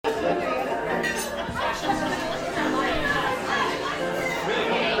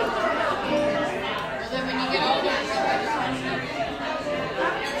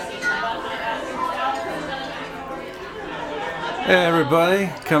Hey everybody,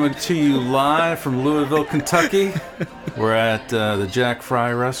 coming to you live from Louisville, Kentucky. We're at the Jack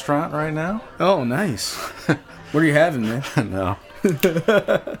Fry restaurant right now. Oh, nice. What are you having, man? No.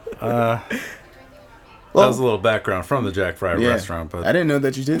 That was a little background from the Jack Fry restaurant, but I didn't know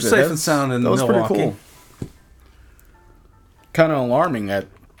that you did that. Safe and sound in Milwaukee. Pretty cool. Kind of alarming at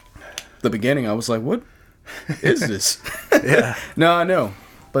the beginning. I was like, what is this? Yeah. No, I know.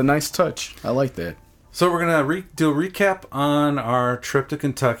 But nice touch. I like that. So we're going to do a recap on our trip to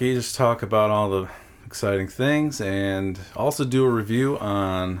Kentucky, just talk about all the exciting things, and also do a review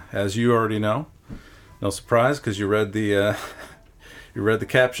on, as you already know, no surprise because you read the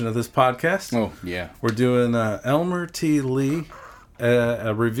caption of this podcast. Oh, yeah. We're doing Elmer T. Lee,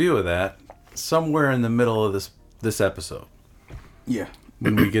 a review of that, somewhere in the middle of this episode. Yeah.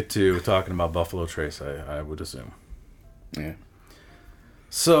 When we get to talking about Buffalo Trace, I would assume. Yeah.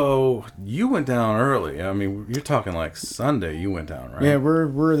 So, you went down early. I mean, you're talking like Sunday you went down, right? Yeah,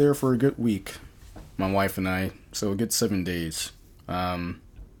 we're there for a good week, my wife and I, so a good 7 days. Didn't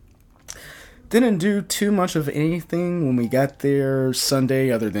do too much of anything when we got there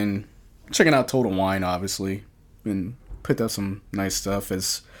Sunday, other than checking out Total Wine, obviously, and picked up some nice stuff.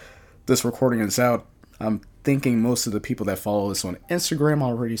 As this recording is out, I'm thinking most of the people that follow us on Instagram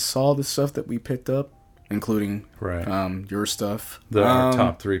already saw the stuff that we picked up, including your stuff. Our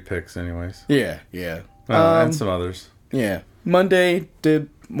top 3 picks, anyways. Yeah. And some others. Yeah. Monday, did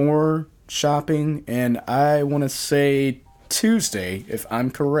more shopping, and I want to say Tuesday, if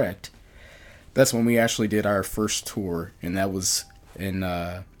I'm correct, that's when we actually did our first tour, and that was in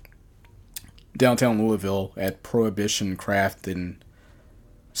downtown Louisville at Prohibition Craft and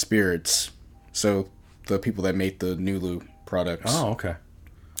Spirits. So the people that make the Nulu products. Oh, okay.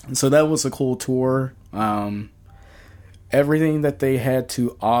 So that was a cool tour. Everything that they had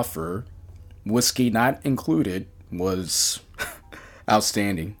to offer, whiskey not included, was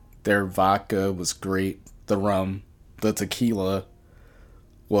outstanding. Their vodka was great. The rum, the tequila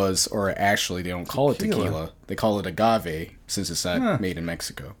was, or actually they don't call it tequila. They call it agave since it's not made in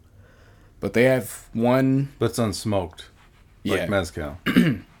Mexico. But they have one. But it's unsmoked. Like mezcal.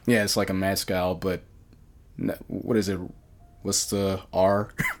 Yeah, it's like a mezcal, but what is it? What's the R?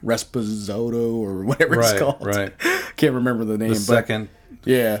 Resposado or whatever it's called. Right. Can't remember the name. Second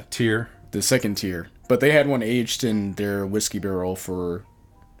tier. The second tier. But they had one aged in their whiskey barrel for,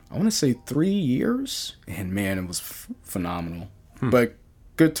 I want to say 3 years. And man, it was phenomenal. But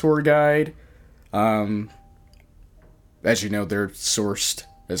good tour guide. As you know, they're sourced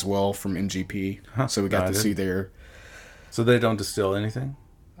as well from MGP. So we got to see their... So they don't distill anything?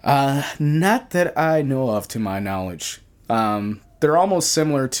 Not that I know of, to my knowledge. They're almost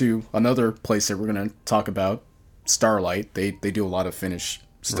similar to another place that we're going to talk about, Starlight. They do a lot of finished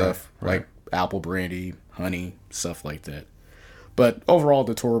stuff, like apple brandy, honey, stuff like that. But overall,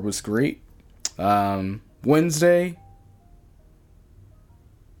 the tour was great. Wednesday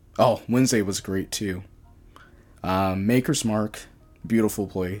was great too. Maker's Mark, beautiful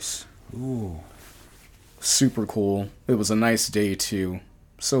place. Ooh. Super cool. It was a nice day too.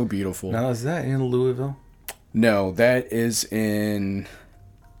 So beautiful. Now, is that in Louisville? No, that is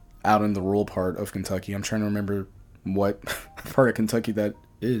out in the rural part of Kentucky. I'm trying to remember what part of Kentucky that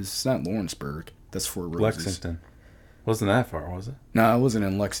is. It's not Lawrenceburg. That's Fort Roses. Lexington. Wasn't that far, was it? No, it wasn't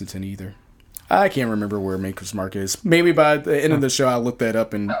in Lexington either. I can't remember where Maker's Mark is. Maybe by the end of the show I'll look that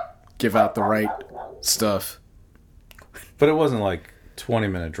up and give out the right stuff. But it wasn't like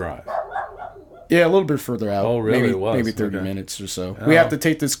 20-minute drive. Yeah, a little bit further out. Oh, really? Maybe, It was? Maybe 30 minutes or so. Oh. We have to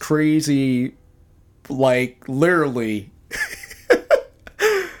take this crazy, like, literally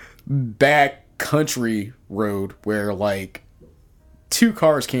back country road where, like, 2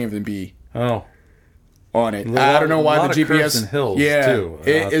 cars can't even be on it. I don't know why the GPS... Curves and hills, too,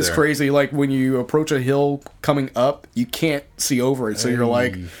 it's crazy. Like, when you approach a hill coming up, you can't see over it. So you're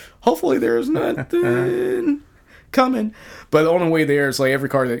like, hopefully there's nothing coming. But on the way there, it's like every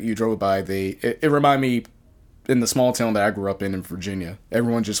car that you drove by, it reminded me in the small town that I grew up in Virginia.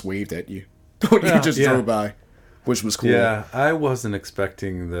 Everyone just waved at you when you just drove by, which was cool. Yeah, I wasn't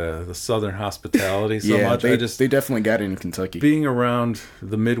expecting the southern hospitality much. They definitely got it in Kentucky. Being around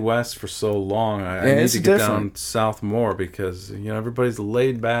the Midwest for so long, I need to get down south more because everybody's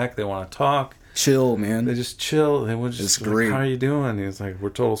laid back. They want to talk. Chill, man. They just chill. They would just it's great. How are you doing? He's like,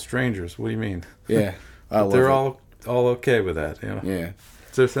 we're total strangers. What do you mean? Yeah. They're all okay with that, Yeah,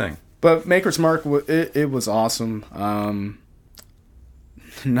 it's their thing. But Maker's Mark, it was awesome.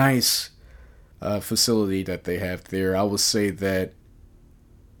 Nice facility that they have there. I would say that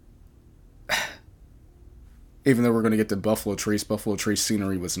even though we're going to get to Buffalo Trace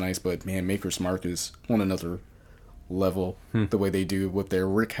scenery was nice, but man, Maker's Mark is on another level, the way they do with their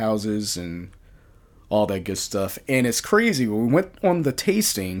rick houses and all that good stuff. And it's crazy. When we went on the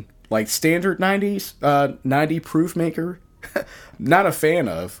tasting, like standard 90 proof maker, not a fan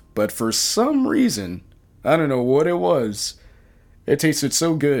of, but for some reason, I don't know what it was, it tasted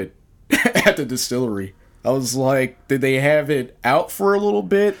so good at the distillery. I was like, did they have it out for a little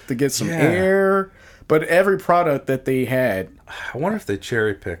bit to get some air? But every product that they had, I wonder if they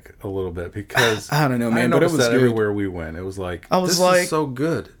cherry pick a little bit, because I don't know, man. But it was that good. everywhere we went. It was like, this is so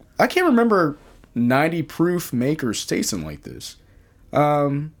good. I can't remember 90 proof makers tasting like this.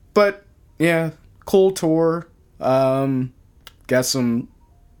 But yeah, cool tour. Got some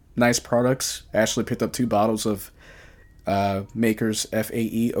nice products. Ashley picked up 2 bottles of Maker's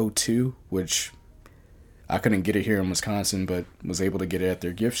FAE02, which I couldn't get it here in Wisconsin, but was able to get it at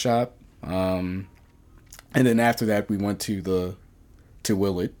their gift shop. And then after that, we went to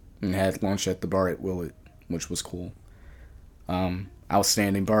Willett and had lunch at the bar at Willett, which was cool.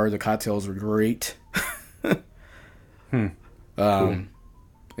 Outstanding bar. The cocktails were great. Cool.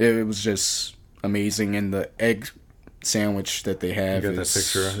 It was just amazing, and the egg sandwich that they have. You got that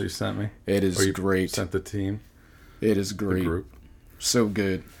picture you sent me? It is or you great. Sent the team. It is great. The group. So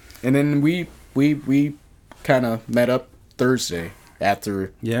good. And then we kind of met up Thursday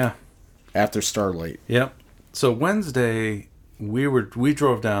after Starlight. Yep. So Wednesday we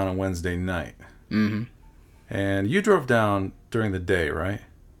drove down on Wednesday night. Mm-hmm. And you drove down during the day, right?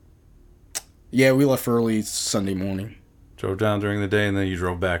 Yeah, we left early Sunday morning. Drove down during the day, and then you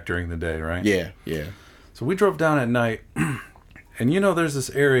drove back during the day, right? Yeah. So we drove down at night, and there's this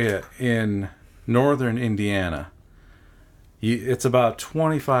area in northern Indiana. It's about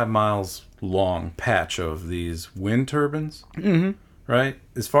 25 miles long patch of these wind turbines, right?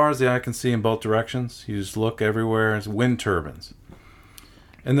 As far as the eye can see in both directions, you just look everywhere, it's wind turbines.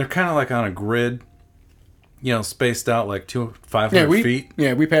 And they're kind of like on a grid, spaced out like 500 feet.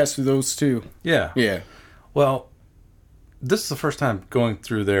 Yeah, we passed through those too. Yeah. Well, this is the first time going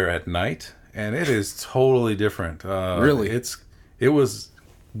through there at night, and it is totally different. Really? It was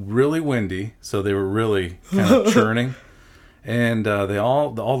really windy, so they were really kind of churning. And they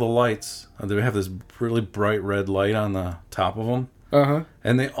all the lights, they have this really bright red light on the top of them. Uh-huh.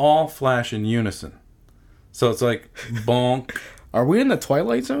 And they all flash in unison. So it's like, bonk. Are we in the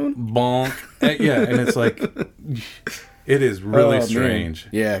Twilight Zone? Bonk. Yeah, and it's like, it is really strange.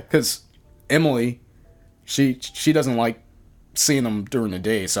 Man. Yeah, because Emily, she doesn't like seeing them during the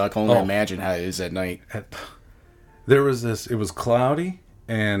day, so I can only imagine how it is at night. There was it was cloudy,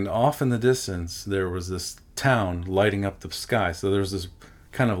 and off in the distance, there was this town lighting up the sky. So there's this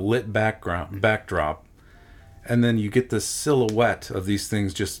kind of lit backdrop, and then you get this silhouette of these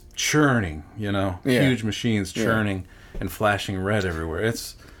things just churning, huge machines churning and flashing red everywhere.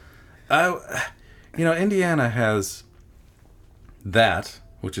 Indiana has that,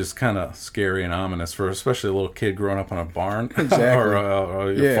 which is kind of scary and ominous for especially a little kid growing up on a barn or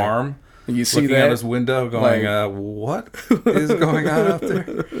a farm. You see looking that out his window going, what is going on out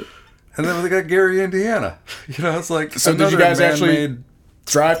there? And then they got Gary, Indiana. It's like, so did you guys actually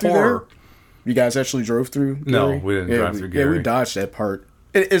drive through there? You guys actually drove through Gary? No, we didn't drive through Gary. Yeah, we dodged that part.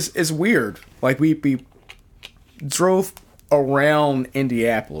 It's weird. Like, we drove around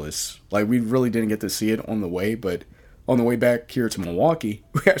Indianapolis. Like, we really didn't get to see it on the way, but on the way back here to Milwaukee,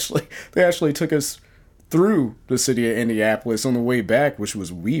 they actually took us through the city of Indianapolis on the way back, which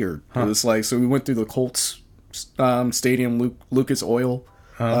was weird. It was like, so we went through the Colts stadium, Lucas Oil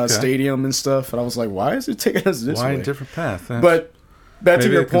stadium and stuff, and I was like, why is it taking us this way? Why a different path? But back to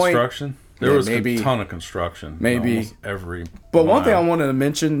your point, construction. There was a ton of construction. Maybe almost every. But one thing I wanted to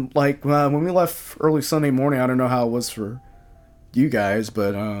mention, like when we left early Sunday morning, I don't know how it was for you guys,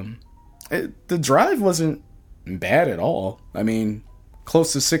 but the drive wasn't bad at all. I mean,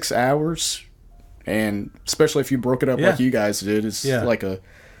 close to 6 hours, and especially if you broke it up like you guys did, it's like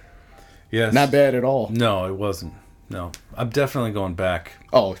not bad at all. No, it wasn't. No, I'm definitely going back.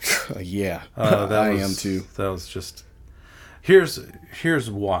 Oh, yeah. I am too. That was just. Here's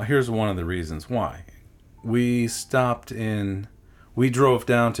why. Here's one of the reasons why. We drove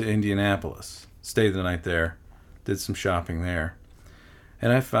down to Indianapolis, stayed the night there, did some shopping there,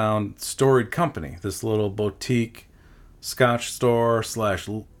 and I found Storied Company, this little boutique Scotch store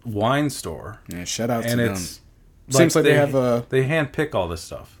 / wine store. Yeah, shout out to them. And seems like they have they handpick all this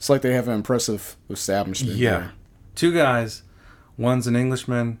stuff. It's like they have an impressive establishment. Yeah, there. 2 guys. One's an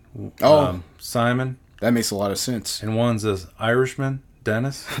Englishman, Simon. That makes a lot of sense. And one's an Irishman,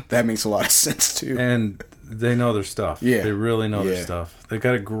 Dennis. That makes a lot of sense too. And they know their stuff. Yeah, they really know their stuff. They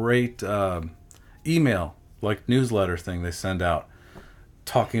got a great email, like newsletter thing they send out,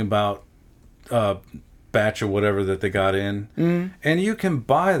 talking about batch of whatever that they got in, and you can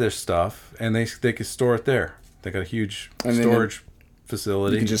buy their stuff, and they can store it there. They got a huge storage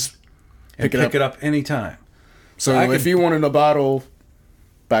facility. You can just pick it up anytime. So if you wanted a bottle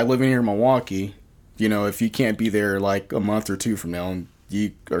by living here in Milwaukee, you know, if you can't be there like a month or two from now,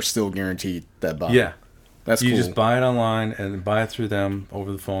 you are still guaranteed that bottle. Yeah. That's you cool. just buy it online and buy it through them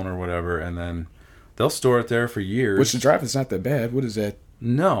over the phone or whatever, and then they'll store it there for years. Which the drive is not that bad. What is that?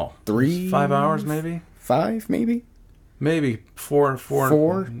 No. 5 hours maybe? 5 maybe? Maybe four.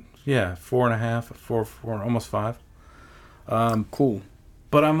 4? Yeah, 4.5, four, almost 5. Cool.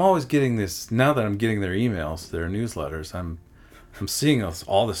 But I'm always getting this, now that I'm getting their emails, their newsletters, I'm seeing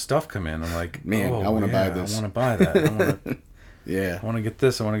all this stuff come in. I'm like, man, I want to buy this. I want to buy that. I want to, yeah. I want to get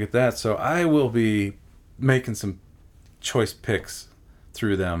this. I want to get that. So I will be making some choice picks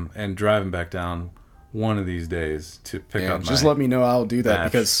through them and driving back down one of these days to pick up my just let me know. I'll do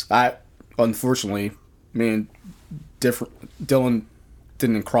that batch. because unfortunately, me and Dylan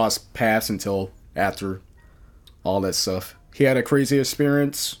didn't cross paths until after all that stuff. He had a crazy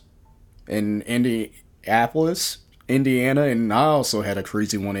experience in Indianapolis, Indiana, and I also had a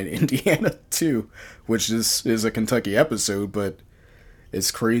crazy one in Indiana too, which is a Kentucky episode, but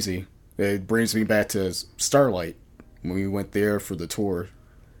it's crazy. It brings me back to Starlight when we went there for the tour,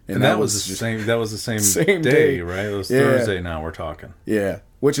 and that was the same. That was the same day, right? It was Thursday. Now we're talking. Yeah,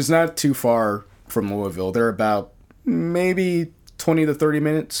 which is not too far from Louisville. They're about maybe 20 to 30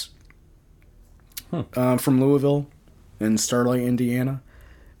 minutes from Louisville in Starlight, Indiana.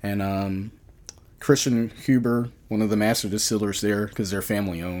 And Christian Huber, one of the master distillers there, because they're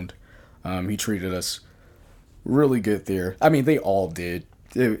family owned, he treated us really good there. I mean, they all did.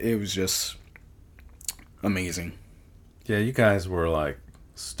 It was just amazing. Yeah, you guys were like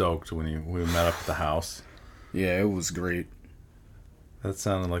stoked when we met up at the house. Yeah, it was great. That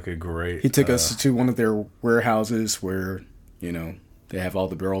sounded like a great... He took us to one of their warehouses where, you know, they have all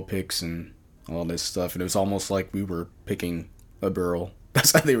the barrel picks and all this stuff. And it was almost like we were picking a barrel.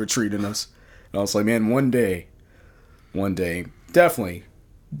 That's how they were treating us. And I was like, man, one day, definitely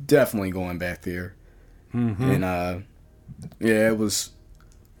going back there. Mm-hmm. And, yeah, it was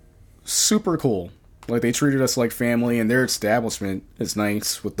super cool. Like, they treated us like family, and their establishment is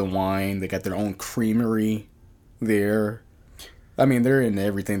nice with the wine. They got their own creamery there. I mean, they're into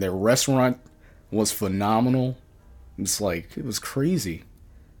everything. Their restaurant was phenomenal. It was crazy.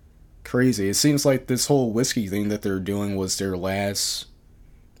 Crazy. It seems like this whole whiskey thing that they're doing was their last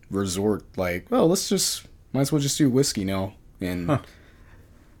resort. Like, well, might as well just do whiskey now. And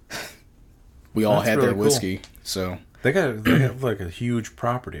we all had their whiskey. Cool. So they have like a huge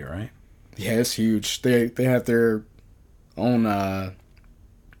property, right? Yeah, it's huge. They have their own. I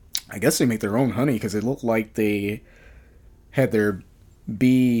guess they make their own honey because it looked like they had their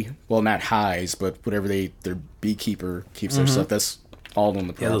not hives, but whatever their beekeeper keeps their stuff. That's all on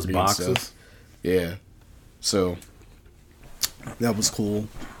the property. Yeah, those boxes. Yeah, so that was cool.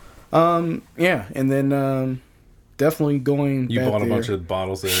 Yeah, and then definitely going. You back bought a there. bunch of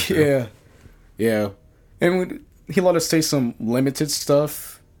bottles there too. Yeah, and he let us taste some limited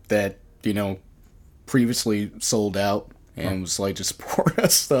stuff that previously sold out, and was like just pouring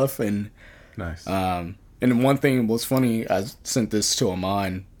us stuff. And nice. And one thing was funny, I sent this to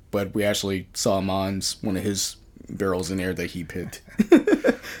Amon, but we actually saw Amon's one of his barrels in there that he picked,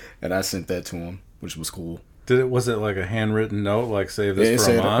 and I sent that to him, which was cool. Was it like a handwritten note, like save this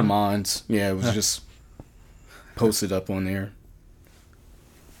for Amon? Amon's. Yeah, it was just posted up on there.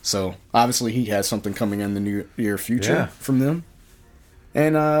 So obviously he has something coming in the near future from them.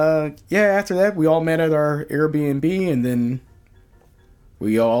 And after that we all met at our Airbnb, and then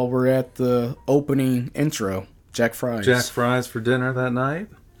we all were at the opening intro, Jack Fry's. Jack Fry's for dinner that night.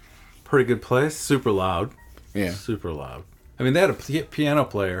 Pretty good place. Super loud. Yeah. Super loud. I mean, they had a piano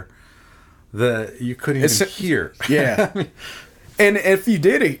player that you couldn't even hear. Yeah. And if you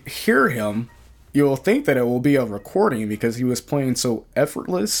did hear him, you'll think that it will be a recording because he was playing so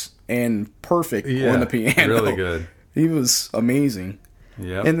effortless and perfect on the piano. Really good. He was amazing.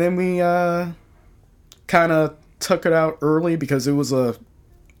 Yeah. And then we kind of took it out early because it was a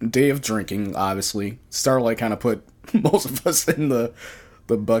day of drinking, obviously. Starlight kind of put most of us in the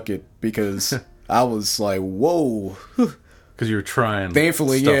bucket because I was like, whoa. Because you were trying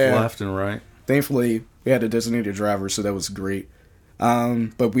stuff left and right. Thankfully, we had a designated driver, so that was great.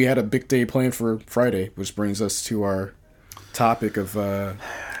 But we had a big day planned for Friday, which brings us to our topic of...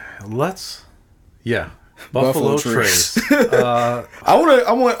 Buffalo Trace. I'm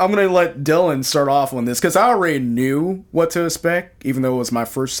gonna let Dylan start off on this because I already knew what to expect, even though it was my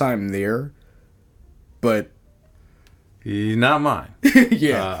first time there. But not mine.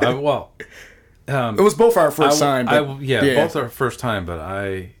 Yeah. It was both our first time. But, both our first time, but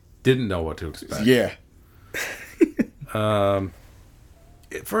I didn't know what to expect. Yeah.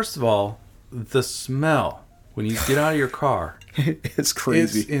 First of all, the smell when you get out of your car. It's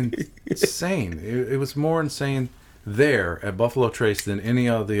crazy. It's insane. It was more insane there at Buffalo Trace than any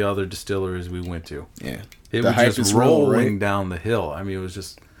of the other distilleries we went to. Yeah. It was just rolling down the hill. I mean,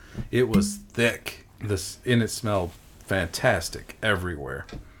 it was thick. And it smelled fantastic everywhere.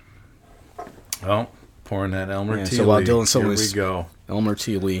 Oh, pouring that Elmer T. So while Dylan Here we go. Elmer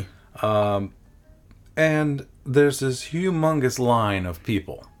T. Lee. And there's this humongous line of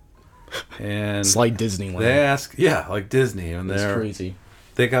people. And it's like Disneyland. They ask, like Disney. And it's crazy.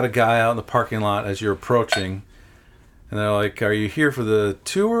 They got a guy out in the parking lot as you're approaching. And they're like, are you here for the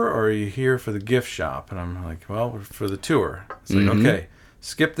tour or are you here for the gift shop? And I'm like, well, we're for the tour. It's like, okay,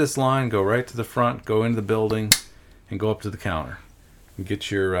 skip this line, go right to the front, go into the building, and go up to the counter. And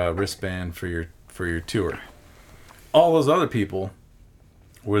get your wristband for your tour. All those other people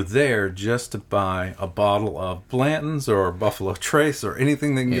were there just to buy a bottle of Blanton's or Buffalo Trace or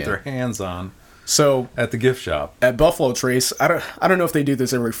anything they can get their hands on. So at the gift shop at Buffalo Trace, I don't know if they do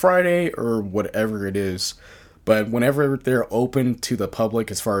this every Friday or whatever it is, but whenever they're open to the public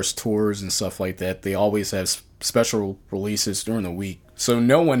as far as tours and stuff like that, they always have special releases during the week. So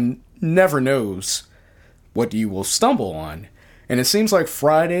no one never knows what you will stumble on. And it seems like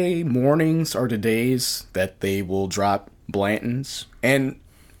Friday mornings are the days that they will drop Blanton's. And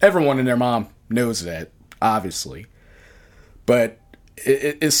everyone and their mom knows that, obviously. But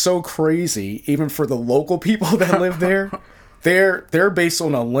it's so crazy, even for the local people that live there. They're based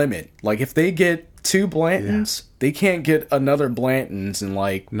on a limit. Like, if they get 2 Blanton's, they can't get another Blanton's in,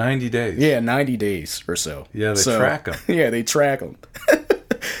 like... 90 days. Yeah, 90 days or so. Yeah, they track them. Yeah, they track them.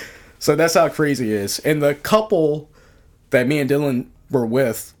 So that's how crazy it is. And the couple that me and Dylan were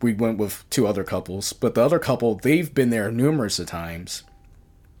with, we went with 2 other couples, but the other couple, they've been there numerous of times.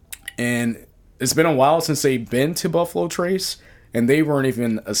 And it's been a while since they've been to Buffalo Trace, and they weren't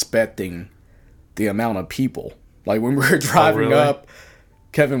even expecting the amount of people. Like, when we were driving up,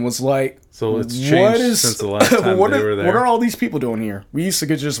 Kevin was like, so it's changed since the last time they were there. What are all these people doing here? We used to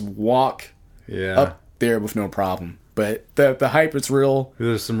could just walk up there with no problem. But the hype is real.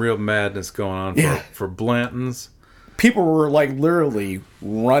 There's some real madness going on for Blanton's. People were like literally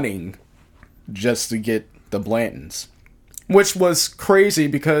running just to get the Blanton's, which was crazy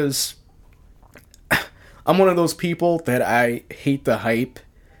because I'm one of those people that I hate the hype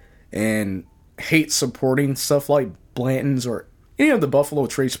and hate supporting stuff like Blanton's or any of the Buffalo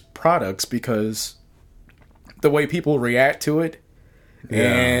Trace products because the way people react to it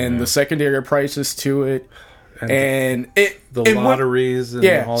and the secondary prices to it and the lotteries and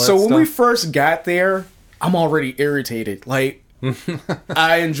all that so stuff. When we first got there, I'm already irritated. Like,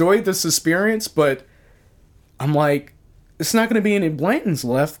 I enjoyed this experience, but I'm like, it's not going to be any Blanton's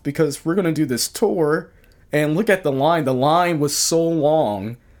left because we're going to do this tour. And look at the line. The line was so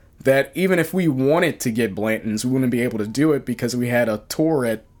long that even if we wanted to get Blanton's, we wouldn't be able to do it because we had a tour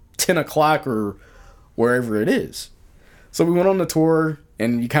at 10 o'clock or wherever it is. So we went on the tour,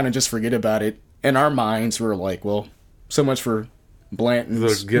 and you kind of just forget about it. In our minds, we were like, well, so much for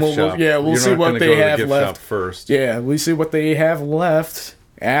Blanton's. The gift shop. Yeah, we'll see what they have left first. Yeah, we see what they have left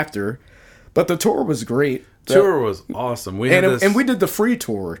after. But the tour was great. Tour was awesome. And we did the free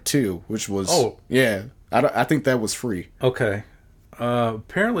tour too, which was I think that was free. Okay.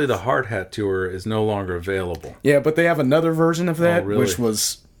 Apparently the hard hat tour is no longer available. Yeah, but they have another version of that, which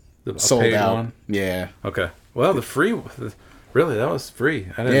was sold out. One? Yeah. Okay. Well, the free, really, that was free.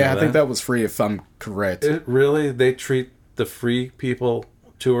 I didn't know that. I think that was free if I'm correct. They treat the free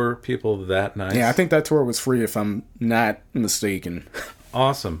tour people that nice? Yeah, I think that tour was free if I'm not mistaken.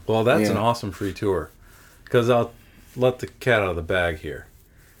 Awesome. Well, that's an awesome free tour. Because I'll let the cat out of the bag here.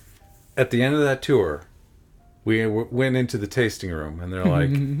 At the end of that tour, we went into the tasting room, and they're like,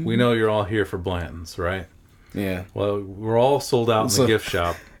 we know you're all here for Blanton's, right? Yeah. Well, we're all sold out in the gift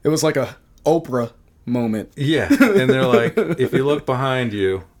shop. It was like a Oprah moment. Yeah. And they're like, if you look behind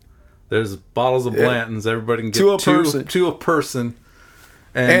you, there's bottles of Blanton's. Everybody can get to a person.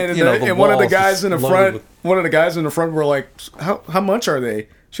 And one of the guys in the front, were like, how much are they?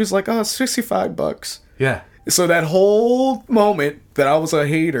 She was like, oh, $65. Yeah. So that whole moment that I was a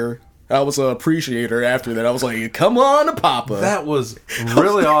hater, I was an appreciator after that. I was like, come on, Papa. That was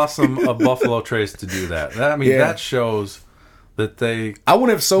really awesome of Buffalo Trace to do that. That shows that they I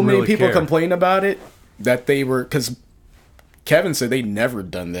wouldn't have so really many people care. complain about it that they were, because Kevin said they'd never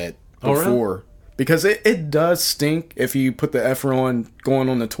done that before. Oh, really? Because it does stink if you put the effort on going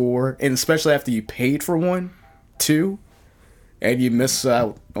on the tour, and especially after you paid for one, too, and you miss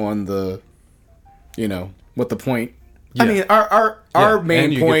out on the what the point. Yeah. I mean, our main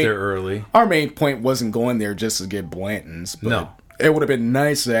and you point. Get there early. Our main point wasn't going there just to get Blanton's, but No. it would have been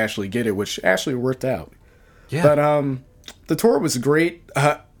nice to actually get it, which actually worked out. Yeah. But the tour was great.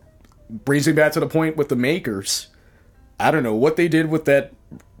 Brings me back to the point with the makers. I don't know what they did with that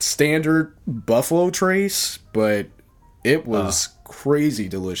standard Buffalo Trace, but it was crazy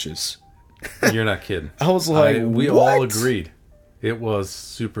delicious. You're not kidding. I was like, we what? all agreed. It was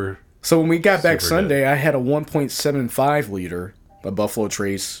super. So when we got back Super Sunday, good. I had a 1.75 liter of Buffalo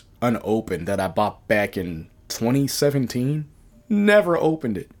Trace unopened that I bought back in 2017. Never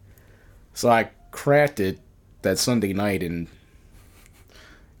opened it. So I cracked it that Sunday night, and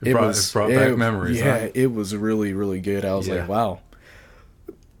It brought back memories. Yeah, Huh? it was really, really good. I was Yeah. like, wow.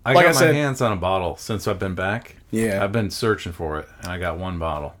 I Like got I my said- hands on a bottle since I've been back. Yeah. I've been searching for it, and I got one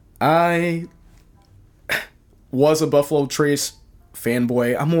bottle. I was a Buffalo Trace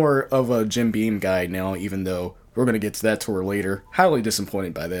fanboy. I'm more of a Jim Beam guy now, even though we're going to get to that tour later. Highly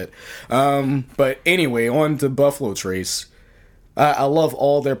disappointed by that. But anyway, on to Buffalo Trace. I love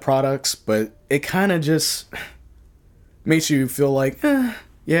all their products, but it kind of just makes you feel like,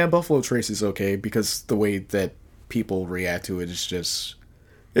 yeah, Buffalo Trace is okay, because the way that people react to it is just,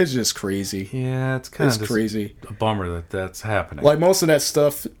 it's just crazy. Yeah, it's kind It's of crazy. a bummer that that's happening. Like, most of that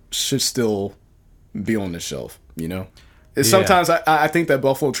stuff should still be on the shelf, And Yeah. sometimes I think that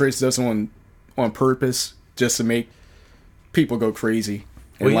Buffalo Trace does it on purpose, just to make people go crazy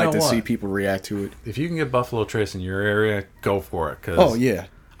and Well, you like know to what? see people react to it. If you can get Buffalo Trace in your area, go for it. 'Cause Oh, yeah.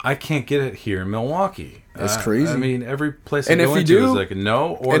 I can't get it here in Milwaukee. It's crazy. I mean, every place I And if go you into do- is like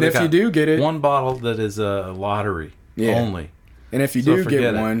no. Or and they if you got do get it- one bottle that is a lottery Yeah. only. And if you So do forget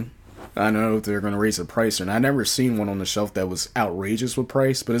get it. one, I know they're going to raise the price. And I never seen one on the shelf that was outrageous with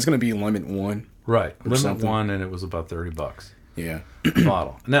price, but it's going to be limit one. Right, limit something. one, and it was about $30 Yeah. a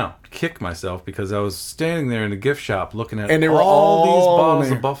bottle. Now, kick myself because I was standing there in the gift shop looking at And they were all these all bottles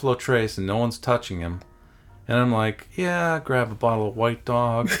there. of Buffalo Trace, and no one's touching them. And I'm like, yeah, I'll grab a bottle of White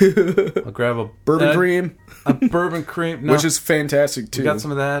Dog. I'll grab a Bourbon cream, a bourbon cream, no, which is fantastic too. we got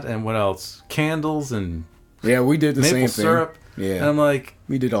some of that, and what else? Candles and Yeah, we did the maple same syrup. thing. And Yeah, I'm like,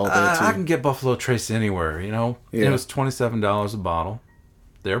 we did all that too. I can get Buffalo Trace anywhere, And Yeah. it was $27 a bottle,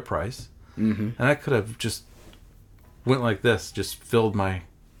 their price. Mm-hmm. And I could have just went like this, just filled my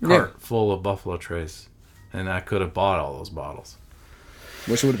cart full of Buffalo Trace, and I could have bought all those bottles.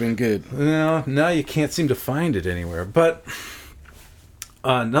 Which would have been good. Now you can't seem to find it anywhere. But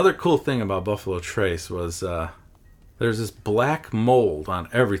another cool thing about Buffalo Trace was there's this black mold on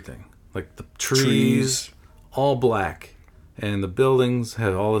everything. Like the trees, all black. And the buildings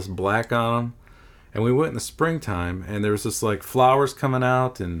had all this black on them. And we went in the springtime, and there was just like flowers coming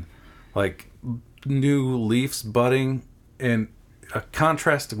out and like new leaves budding. And a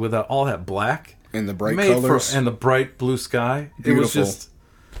contrast with all that black. And the bright made colors. and the bright blue sky. It was Beautiful. just,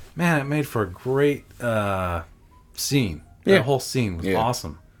 man, it made for a great scene. Yeah. The whole scene was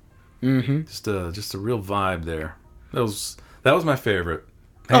awesome. Mm-hmm. Just a real vibe there. That was my favorite,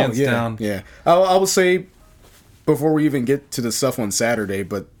 hands yeah, down. Yeah, I will say before we even get to the stuff on Saturday,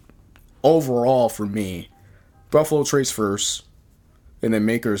 but overall for me, Buffalo Trace first, and then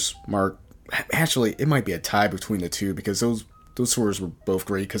Maker's Mark. Actually, it might be a tie between the two because those tours were both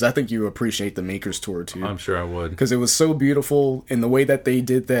great. Because I think you appreciate the Maker's tour too. I'm sure I would. Because it was so beautiful in the way that they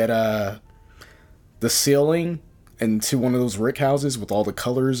did that, the ceiling into one of those rick houses with all the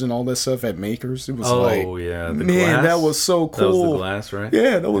colors and all that stuff at Maker's. It was Yeah, the man, glass. that was so cool. That was the glass, right?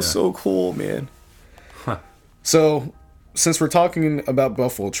 Yeah, that was so cool, man. So, since we're talking about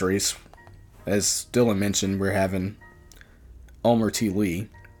Buffalo Trace, as Dylan mentioned, we're having Elmer T. Lee.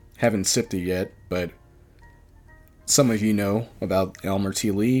 Haven't sipped it yet, but some of you know about Elmer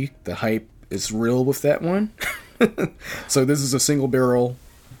T. Lee. The hype is real with that one. So this is a single barrel,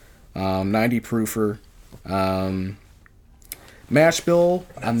 90 proofer. Mash bill,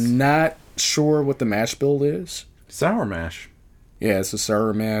 I'm not sure what the mash bill is. Sour mash. Yeah, it's a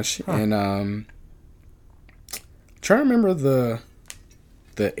sour mash, and trying to remember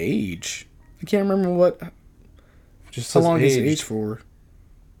the age. I can't remember what. Just How says long is it aged. aged for?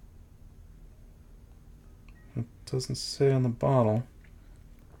 It doesn't say on the bottle.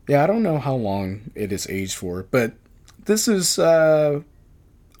 Yeah, I don't know how long it is aged for, but this is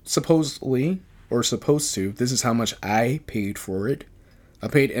supposedly, or supposed to, this is how much I paid for it. I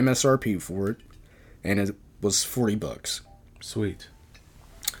paid MSRP for it, and it was $40. Sweet.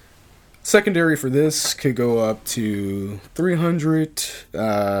 Secondary for this could go up to 300,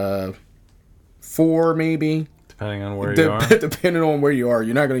 4 maybe. Depending on where you are. Depending on where you are,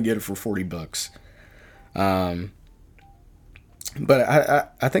 you're not going to get it for $40. But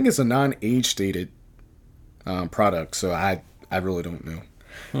I think it's a non-age stated product, so I really don't know.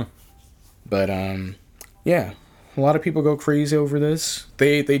 Hmm. But yeah, a lot of people go crazy over this.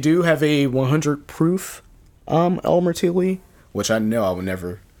 They do have a 100 proof Elmer T, which I know I would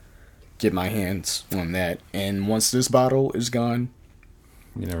never get my hands on that. And once this bottle is gone,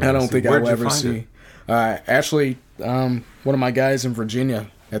 I don't think I'll ever see. Actually, one of my guys in Virginia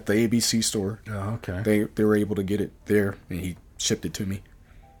at the ABC store. Oh, okay. They were able to get it there, and he shipped it to me.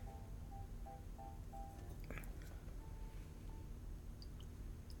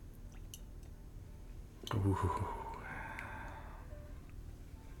 Ooh.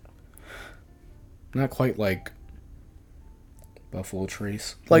 Not quite like Buffalo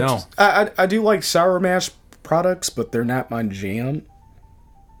Trace. Like, no. I do like Sour Mash products, but they're not my jam.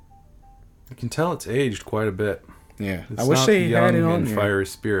 You can tell it's aged quite a bit. Yeah, It's I wish they had it on and there. fiery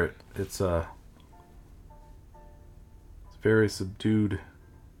spirit. It's very subdued,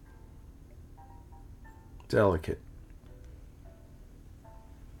 delicate,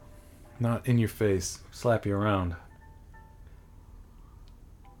 not in your face, slap you around.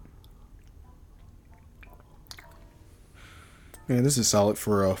 Man, this is solid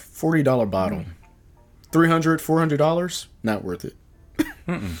for a $40 bottle. $300, not worth it.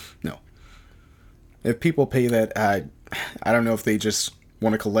 No. If people pay that, I don't know if they just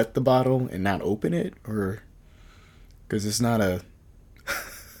want to collect the bottle and not open it, or because it's not a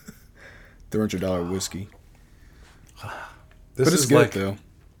 $300 whiskey. This But it's is good like, though.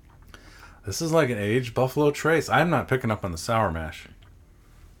 This is like an aged Buffalo Trace. I'm not picking up on the sour mash.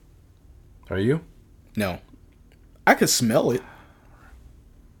 Are you? No, I could smell it.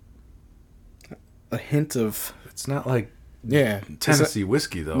 A hint of It's not like Tennessee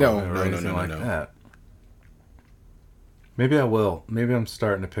whiskey though. No, or no, anything no, like no. that. Maybe I will. Maybe I'm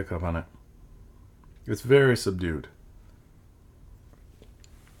starting to pick up on it. It's very subdued.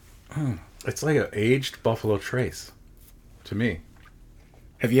 It's like an aged Buffalo Trace, to me.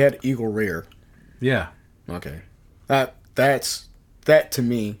 Have you had Eagle Rare? Yeah, Okay, that to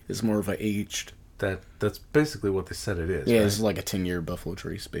me is more of a aged. that's basically what they said it is. Yeah, right? it's like a 10-year Buffalo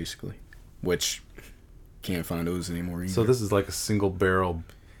Trace basically, which can't find those anymore either. So this is like a single barrel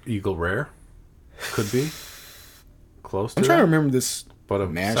Eagle Rare. Could be close to. I'm trying to that, remember this but a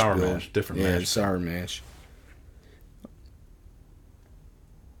mash sour bill. mash, different Yeah, mash. sour mash.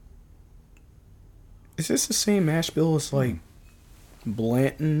 Is this the same mash bill as like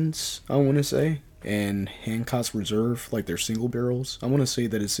Blanton's, I want to say, and Hancock's Reserve, like their single barrels? I want to say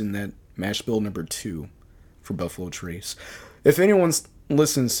that it's in that mash bill number 2 for Buffalo Trace. If anyone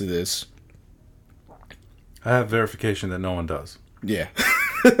listens to this, I have verification that no one does. yeah.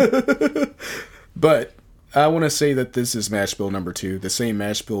 But I want to say that this is mash bill number 2, the same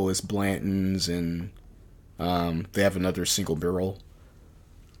mash bill as Blanton's, and they have another single barrel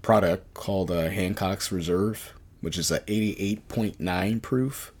product called Hancock's Reserve, which is a 88.9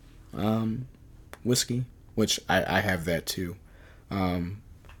 proof whiskey, which I have that too.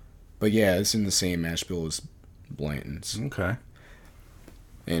 But yeah, it's in the same mash bill as Blanton's. Okay.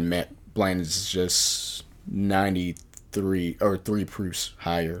 And Blanton's is just 93 or 3 proofs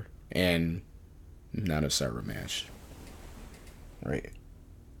higher and not a sour mash. Right.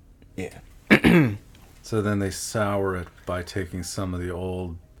 Yeah. So then they sour it by taking some of the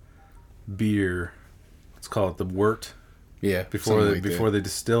old beer. Let's call it the wort. Yeah. Before they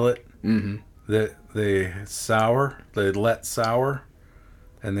distill it. Mm-hmm. They sour. They let sour,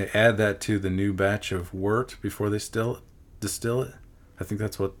 and they add that to the new batch of wort before they distill it. I think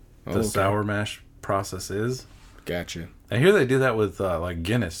that's what the sour mash process is. Gotcha. I hear they do that with like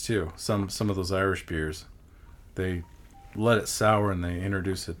Guinness too. Some of those Irish beers, they let it sour and they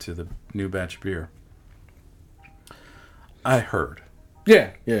introduce it to the new batch of beer. I heard.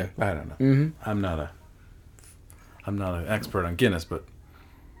 Yeah. Yeah. I don't know. Mm-hmm. I'm not an expert on Guinness, but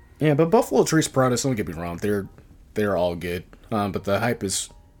Yeah, but Buffalo Trace products, don't get me wrong, they're all good. But the hype is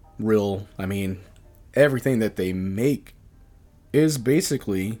real. I mean, everything that they make is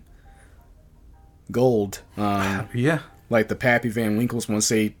basically gold. yeah, Like the Pappy Van Winkles, once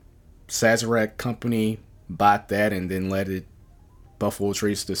they Sazerac company bought that and then let it Buffalo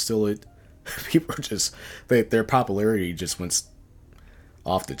Trace distill it, people are just their popularity just went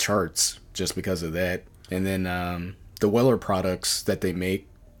off the charts just because of that. And then the Weller products that they make,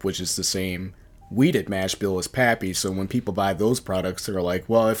 which is the same wheated mash bill as Pappy. So when people buy those products, they're like,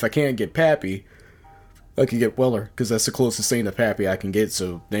 well, if I can't get Pappy, I can get Weller, because that's the closest thing to Pappy I can get.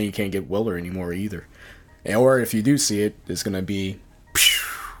 So then you can't get Weller anymore either. Or if you do see it, it's going to be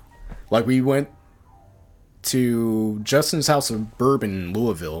like we went to Justin's House of Bourbon in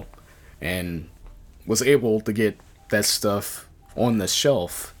Louisville and was able to get that stuff on the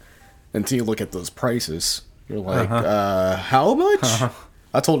shelf until you look at those prices. You're like, how much?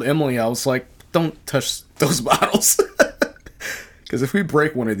 I told Emily, I was like, don't touch those bottles. Because if we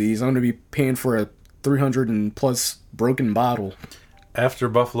break one of these, I'm going to be paying for a 300 and plus broken bottle. After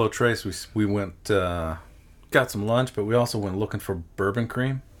Buffalo Trace, we went, got some lunch, but we also went looking for bourbon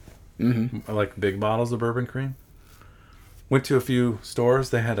cream. Mm-hmm. Like big bottles of bourbon cream. Went to a few stores.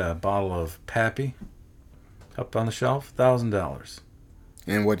 They had a bottle of Pappy up on the shelf, $1,000.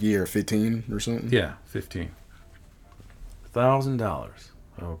 And what year? 15 or something? Yeah, 15. $1,000.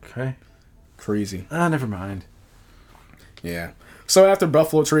 Okay. Crazy. Never mind. Yeah. So after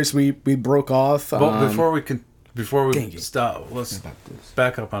Buffalo Trace, we broke off. But before we stop, let's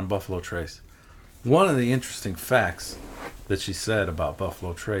back up on Buffalo Trace. One of the interesting facts that she said about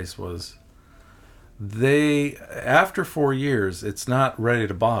Buffalo Trace was after 4 years, it's not ready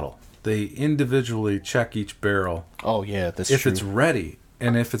to bottle. They individually check each barrel. Oh, yeah, that's if true. It's ready.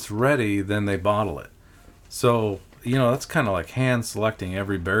 And if it's ready, then they bottle it. So, that's kind of like hand selecting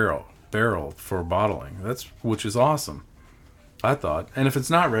every barrel for bottling. Which is awesome, I thought. And if it's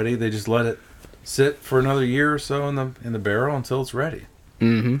not ready, they just let it sit for another year or so in the barrel until it's ready.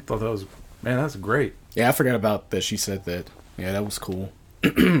 Mm-hmm. I thought that's great. Yeah, I forgot about that. She said that. Yeah, that was cool.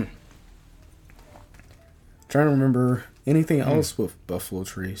 Trying to remember anything else with Buffalo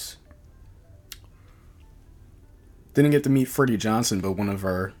Trace. Didn't get to meet Freddie Johnson, but one of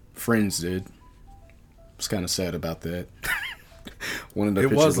our friends did. Was kind of sad about that.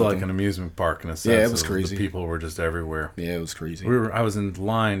 It was like an amusement park in a sense. Yeah, it was crazy. The people were just everywhere. Yeah, it was crazy. I was in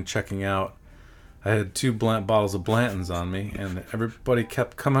line checking out. I had 2 bottles of Blanton's on me, and everybody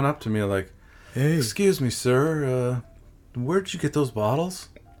kept coming up to me like, "Hey, excuse me, sir, where'd you get those bottles?"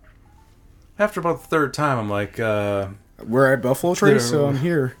 After about the 3rd time, I'm like, we're at Buffalo Trace, so I'm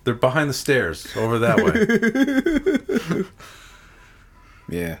here. They're behind the stairs, over that way.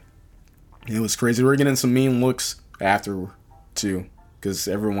 Yeah. It was crazy. We were getting some mean looks after, too, because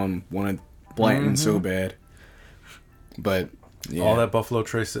everyone wanted Blanton so bad. But, yeah. All that Buffalo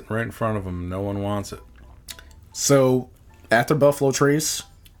Trace sitting right in front of them, no one wants it. So, after Buffalo Trace,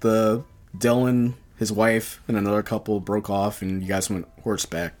 Dylan, his wife, and another couple broke off, and you guys went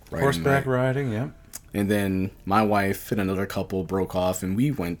horseback riding. Horseback riding, yeah. And then my wife and another couple broke off, and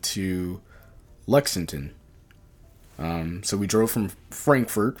we went to Lexington. So we drove from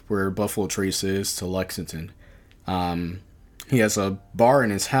Frankfort, where Buffalo Trace is, to Lexington. He has a bar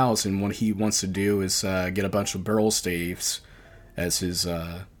in his house, and what he wants to do is get a bunch of barrel staves as his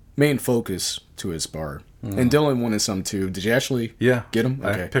main focus to his bar. And Dylan wanted some too. Did you actually get them?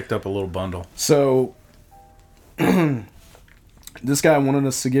 Okay. I picked up a little bundle. So this guy wanted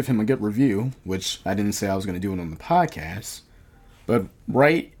us to give him a good review, which I didn't say I was going to do it on the podcast. But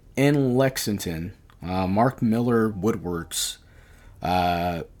right in Lexington, Mark Miller Woodworks.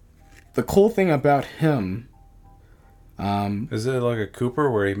 The cool thing about him... is it like a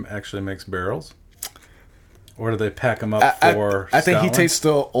Cooper where he actually makes barrels? Or do they pack them up for I think he takes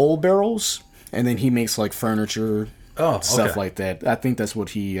the old barrels, and then he makes like furniture, stuff like that. I think that's what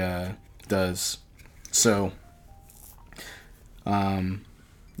he does. So,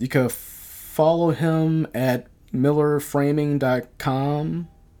 you can follow him at millerframing.com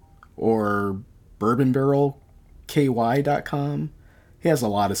or bourbonbarrelky.com. He has a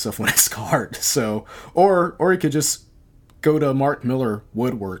lot of stuff on his card. So, or you could just go to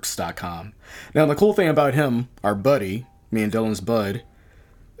markmillerwoodworks.com. Now, the cool thing about him, our buddy, me and Dylan's bud,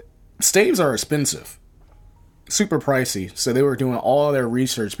 staves are expensive. Super pricey. So they were doing all their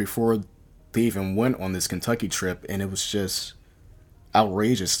research before they even went on this Kentucky trip, and it was just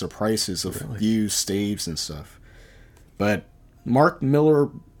outrageous, the prices of used staves and stuff. But Mark Miller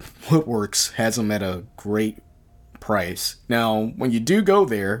Woodworks has them at a great price. Now, when you do go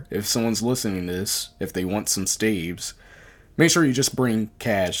there, if someone's listening to this, if they want some staves, make sure you just bring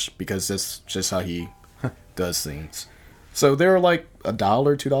cash, because that's just how he does things. So they're like $1,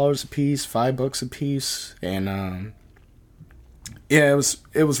 $2 a piece, $5 a piece, and yeah,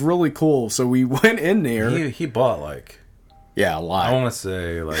 it was really cool. So we went in there. He bought a lot. I want to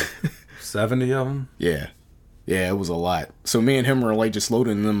say 70 of them. Yeah, it was a lot. So me and him were just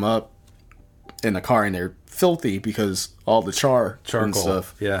loading them up in the car, and they're filthy because all the charcoal and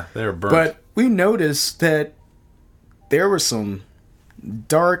stuff. Yeah, they were burnt. But we noticed that there were some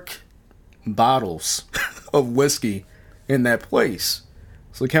dark bottles of whiskey in that place.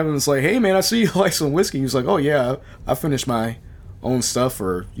 So Kevin was like, "Hey man, I see you like some whiskey." He was like, "Oh yeah, I finished my own stuff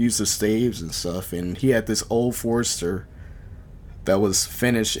or used the staves and stuff." And he had this Old Forester that was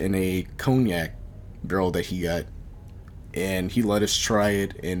finished in a cognac barrel that he got, and he let us try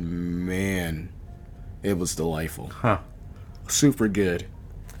it, and man, it was delightful. Huh. Super good.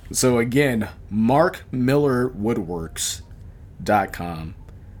 So again, markmillerwoodworks.com.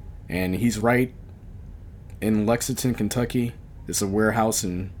 And he's right in Lexington, Kentucky. It's a warehouse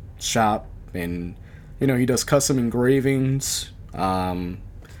and shop. And, you know, he does custom engravings.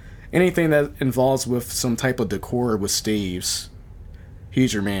 Anything that involves with some type of decor with staves.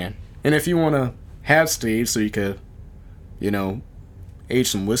 He's your man. And if you want to have staves so you could, you know, age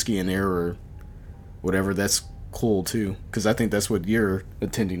some whiskey in there or whatever, that's cool too. Because I think that's what you're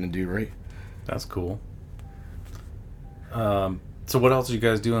intending to do, right? That's cool. So what else are you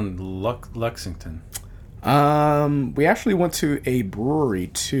guys do in Lexington? We actually went to a brewery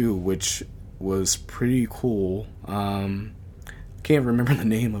too, which was pretty cool. Can't remember the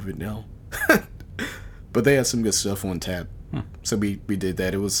name of it now. But they had some good stuff on tap. So we did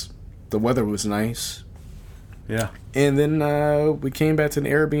that. The weather was nice. Yeah. And then we came back to an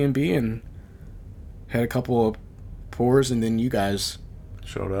Airbnb and had a couple of pours, and then you guys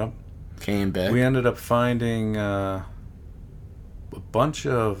showed up. Came back. We ended up finding a bunch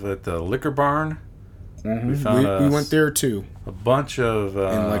of at the liquor barn. Mm-hmm. We went there too. A bunch of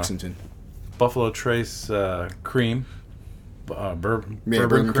in Lexington. Buffalo Trace cream.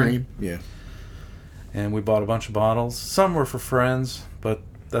 Bourbon cream. Yeah. And we bought a bunch of bottles. Some were for friends, but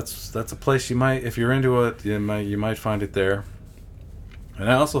that's a place you might, if you're into it, you might find it there. And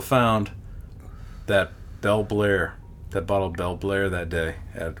I also found that Belle Blair, that bottle of Belle Blair that day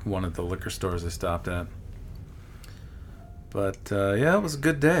at one of the liquor stores I stopped at. But yeah, it was a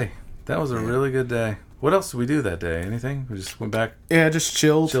good day. That was a really good day. What else did we do that day? Anything? We just went back? Yeah, just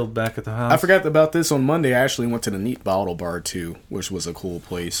chilled. Chilled back at the house. I forgot about this on Monday. I actually went to the Neat Bottle Bar too, which was a cool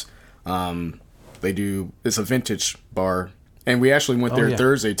place. It's a vintage bar. And we actually went there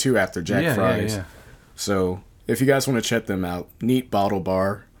Thursday too after Jack Fry's. Yeah. So if you guys want to check them out, Neat Bottle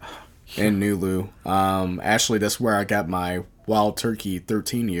Bar in Nulu. Actually, that's where I got my Wild Turkey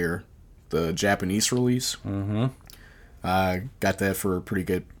 13-year, the Japanese release. Mm-hmm. I got that for a pretty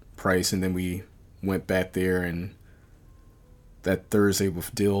good price, and then we went back there and that Thursday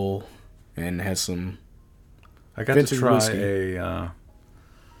with Dill and had some. I got to try whiskey.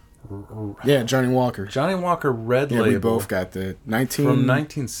 Johnny Walker. Johnny Walker Red Label. We both got the from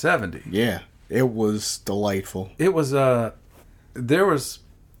 1970. Yeah, it was delightful. It was there was.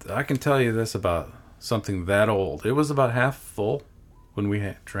 I can tell you this about something that old. It was about half full when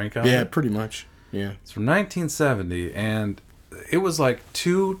we drank out. Yeah, pretty much. Yeah, it's from 1970, and it was like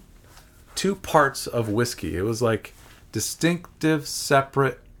two parts of whiskey. It was like distinctive,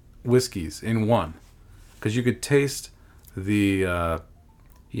 separate whiskeys in one, because you could taste the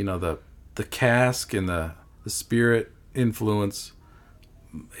the cask and the spirit influence,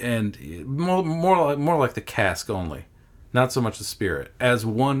 and more like the cask only, not so much the spirit, as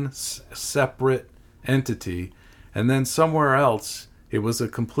one separate entity, and then somewhere else it was a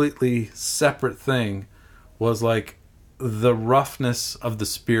completely separate thing. Was like the roughness of the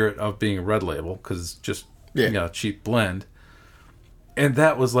spirit of being a Red Label, because it's just cheap blend, and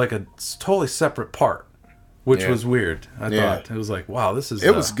that was like a totally separate part, which was weird. I thought it was like, wow, this is.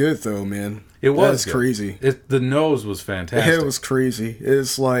 It was good though, man. It was crazy. The nose was fantastic. It was crazy.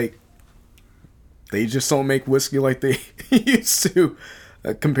 It's like they just don't make whiskey like they used to,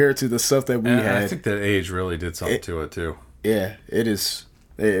 compared to the stuff that we had. I think that age really did something to it too. Yeah, it is.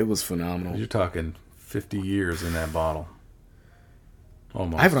 It was phenomenal. You're talking 50 years in that bottle.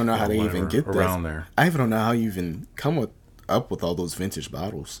 Almost. I don't know how they even get that around there. I don't know how you even come up with all those vintage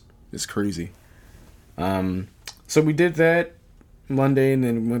bottles. It's crazy. So we did that Monday, and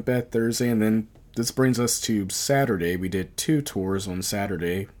then went back Thursday, and then this brings us to Saturday. We did 2 tours on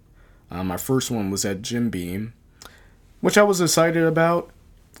Saturday. My first one was at Jim Beam, which I was excited about,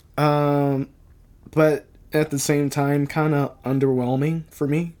 but at the same time, kind of underwhelming for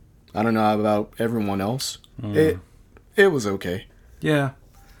me. I don't know about everyone else. It was okay. Yeah.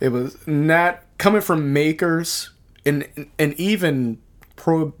 It was not coming from makers and even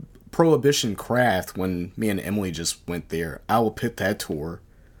Prohibition Craft. When me and Emily just went there, I will pit that tour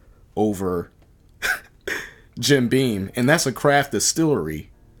over Jim Beam, and that's a craft distillery.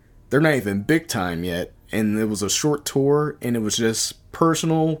 They're not even big time yet, and it was a short tour, and it was just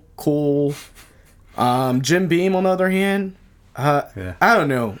personal, cool. Jim Beam, on the other hand, I don't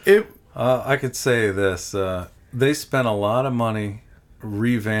know. I could say this: they spent a lot of money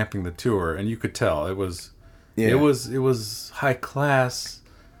revamping the tour, and you could tell it was high class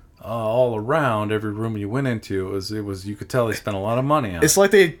all around. Every room you went into, it was. You could tell they spent a lot of money on it. It's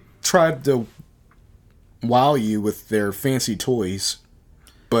like they tried to wow you with their fancy toys,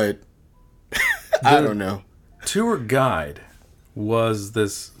 but I don't know. Tour guide was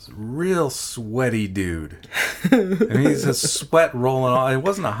this real sweaty dude. And he's a sweat rolling on. It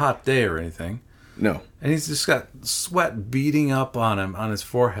wasn't a hot day or anything. No. And he's just got sweat beating up on him, on his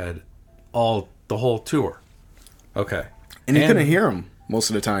forehead, the whole tour. Okay. And you couldn't hear him most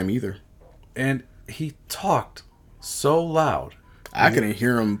of the time either. And he talked so loud. I couldn't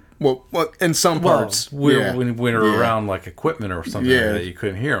hear him. Well, in some parts. When we were around like equipment or something like that, you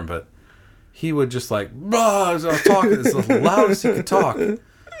couldn't hear him. But he would just like, talking as loud as he could talk.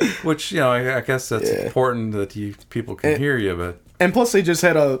 Which, I guess that's important that people can hear you. And plus they just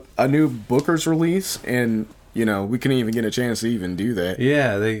had a new Booker's release, and we couldn't even get a chance to even do that.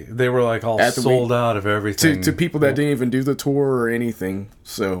 Yeah, they were like all sold out of everything. To people that didn't even do the tour or anything.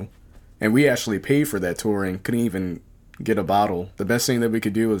 So, and we actually paid for that tour and couldn't even get a bottle. The best thing that we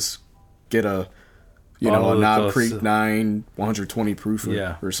could do was get a Knob Creek 9 120 proof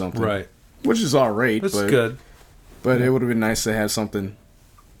or something. Right. Which is all right. It's good. But it would have been nice to have something.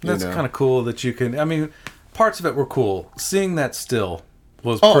 That's kind of cool that you can... I mean, parts of it were cool. Seeing that still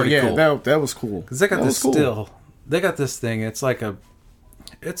was pretty cool. That was cool. Because they got this still... They got this thing. It's like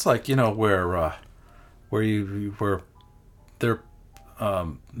where they're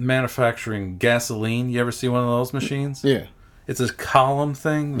manufacturing gasoline. You ever see one of those machines? Yeah. It's a column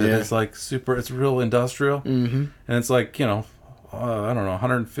thing that is like super... It's real industrial. Mm-hmm. And it's like, I don't know,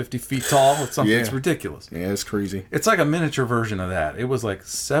 150 feet tall. It's something. It's ridiculous. Yeah, it's crazy. It's like a miniature version of that. It was like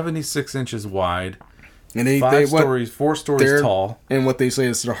 76 inches wide, and 4 stories tall. And what they say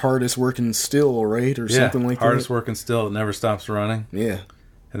is the hardest working still, right, or something like that. Hardest working still. It never stops running. Yeah,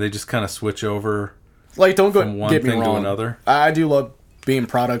 and they just kind of switch over. Like, don't go from one get me thing wrong. To another. I do love being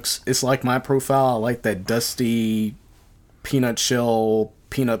products. It's like my profile. I like that dusty peanut shell,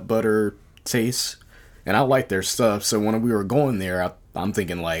 peanut butter taste. And I like their stuff, so when we were going there, I'm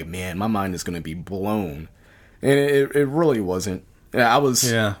thinking like, man, my mind is going to be blown. And it really wasn't. I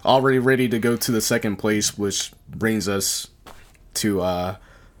was already ready to go to the second place, which brings us to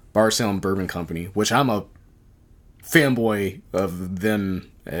Bardstown Bourbon Company, which I'm a fanboy of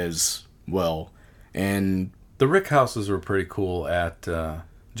them as well. And the Rick houses were pretty cool at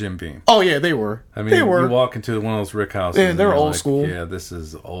Jim Beam. Oh, yeah, they were. I mean, you walk into one of those Rick houses. Yeah, they're old school. Yeah, this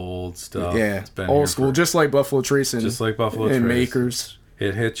is old stuff. Yeah, it's been old school, just like Buffalo Trace and Makers.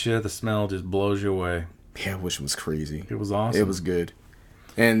 It hits you. The smell just blows you away. Yeah, which was crazy. It was awesome. It was good.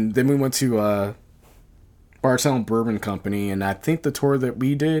 And then we went to Bardstown Bourbon Company, and I think the tour that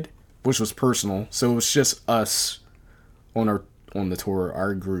we did, which was personal, so it was just us on the tour,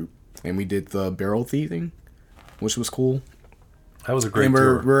 our group, and we did the barrel thieving, which was cool. That was a great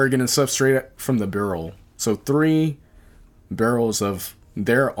tour. We're getting stuff straight from the barrel. So 3 barrels of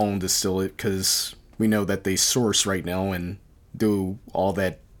their own distillate, because we know that they source right now and do all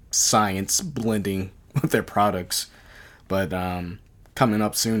that science blending with their products. But coming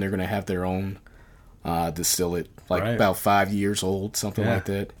up soon, they're going to have their own distillate, about 5 years old, something like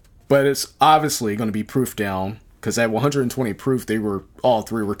that. But it's obviously going to be proof down, because at 120 proof, all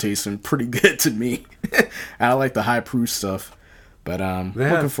 3 were tasting pretty good to me. I like the high proof stuff. But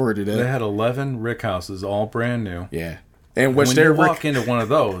looking forward to that. They had 11 rick houses, all brand new. Yeah. And when you walk into one of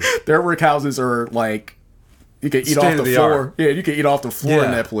those... Their rick houses are like... You can eat off the floor. Art. Yeah, you can eat off the floor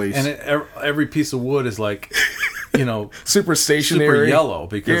in that place. And every piece of wood is like, super stationary. Super yellow,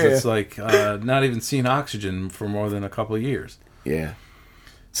 because it's like not even seen oxygen for more than a couple of years. Yeah.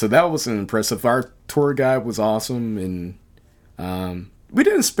 So that was impressive. Our tour guide was awesome, and... we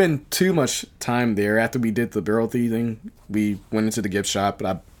didn't spend too much time there. After we did the barrel thieving, we went into the gift shop, and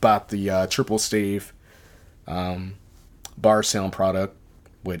I bought the Triple Stave Bardstown product,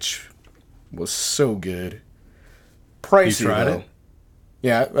 which was so good. Pricey, you tried though. It?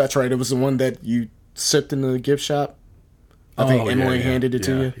 Yeah, that's right. It was the one that you sipped in the gift shop. I think Emily handed it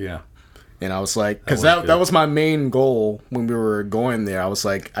to you. Yeah. And I was like, because that was my main goal when we were going there. I was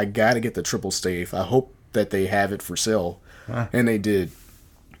like, I got to get the Triple Stave. I hope that they have it for sale. And they did.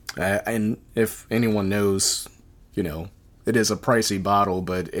 And if anyone knows, it is a pricey bottle,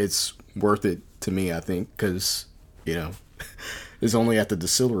 but it's worth it to me, I think, because, it's only at the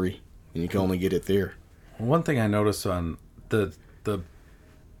distillery, and you can only get it there. One thing I noticed on the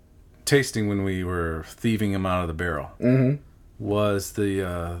tasting when we were thieving them out of the barrel was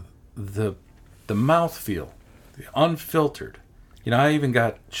the mouthfeel, the unfiltered. I even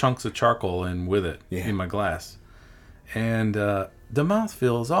got chunks of charcoal in with it in my glass. And the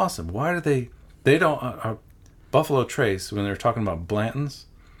mouthfeel is awesome. Why do they don't... Buffalo Trace, when they were talking about Blanton's,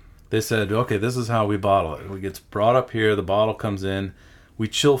 they said, okay, this is how we bottle it. It gets brought up here, the bottle comes in, we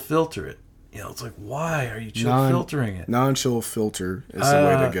chill filter it. It's like, why are you chill filtering it? Non-chill filter is the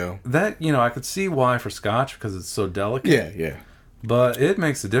way to go. That, I could see why for Scotch, because it's so delicate. Yeah. But it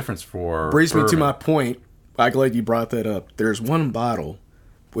makes a difference for Brings me to bourbon. my point. I'm glad you brought that up. There's one bottle,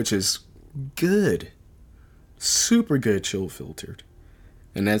 which is good, super good chilled filtered,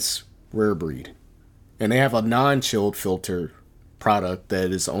 and that's Rare Breed. And they have a non-chilled filter product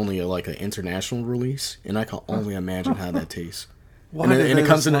that is only like an international release, and I can only imagine how that tastes. Why And it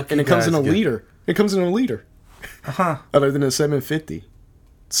comes in a liter. It comes in a liter. Other than a 750.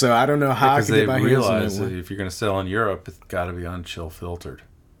 So I don't know how I can get my hands on realize that that one. if you're going to sell in Europe, it's got to be unchill filtered.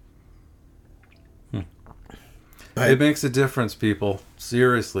 It makes a difference, people.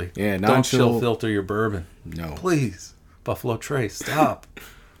 Seriously. Yeah, Don't non-chill- chill filter your bourbon. No. Please. Buffalo Trace, stop.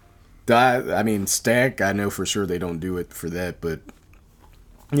 I mean, Stag, I know for sure they don't do it for that, but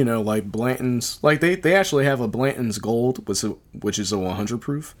you know, like Blanton's, like they actually have a Blanton's Gold, which is a 100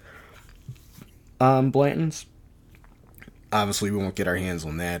 proof. Blanton's. Obviously, we won't get our hands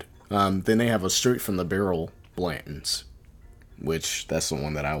on that. Then they have a straight from the barrel Blanton's, which that's the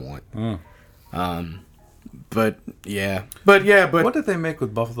one that I want. But What did they make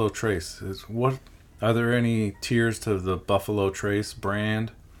with Buffalo Trace? Are there any tiers to the Buffalo Trace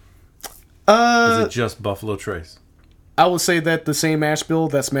brand? Is it just Buffalo Trace? I would say that the same mash bill,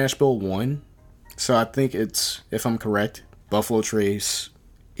 that's mash bill 1. So I think it's, if I'm correct, Buffalo Trace,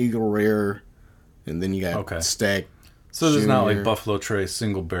 Eagle Rare, and then you got Stag. So there's not Junior. like Buffalo Trace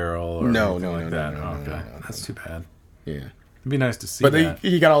single barrel or No, anything no, like no, that. no, no, no, That's too bad. Yeah. It'd be nice to see But that.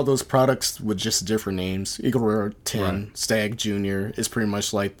 you got all those products with just different names. Eagle Rare 10, Right. Stag Junior is pretty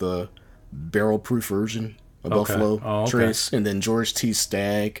much like the barrel proof version of Okay. Buffalo Oh, okay. Trace. And then George T.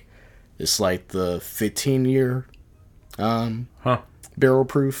 Stag is like the 15-year barrel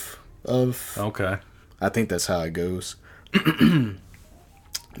proof of... Okay. I think that's how it goes.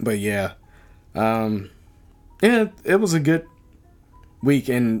 But yeah. Yeah, it was a good week.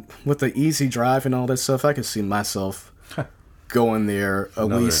 And with the easy drive and all that stuff, I could see myself going there at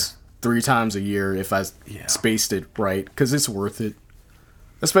least 3 times a year if I spaced it right. Because it's worth it.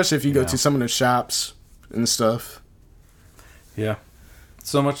 Especially if you go to some of the shops and stuff. Yeah.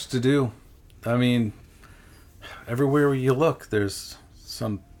 So much to do. I mean, everywhere you look, there's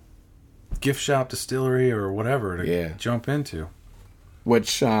some gift shop, distillery, or whatever to jump into.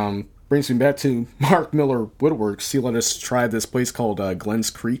 Which brings me back to Mark Miller Woodworks. He let us try this place called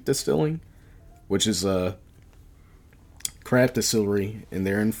Glens Creek Distilling, which is a craft distillery, and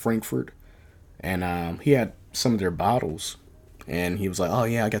they're in Frankfurt. And he had some of their bottles, and he was like, "Oh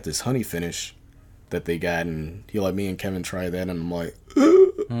yeah, I got this honey finish that they got," and he let me and Kevin try that, and I'm like,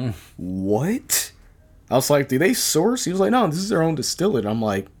 "What?" I was like, "Do they source?" He was like, "No, this is their own distillate." I'm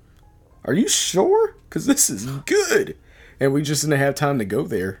like, "Are you sure? Because this is good." And we just didn't have time to go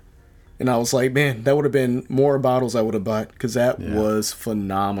there. And I was like, man, that would have been more bottles I would have bought, because that was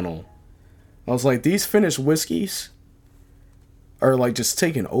phenomenal. I was like, these Finnish whiskeys are like just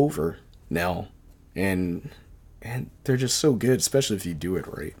taking over now. And they're just so good, especially if you do it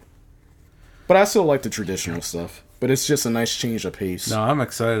right. But I still like the traditional stuff. But it's just a nice change of pace. No, I'm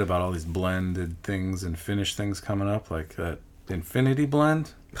excited about all these blended things and finished things coming up, like that Infinity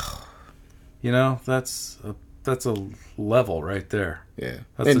blend. You know, that's a level right there. Yeah.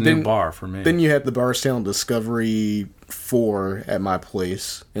 That's a new bar for me. Then you had the Bardstown Discovery 4 at my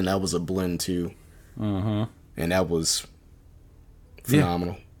place, and that was a blend too. Mm-hmm. And that was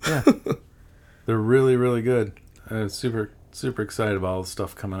phenomenal. Yeah. They're really, really good. I'm super, super excited about all the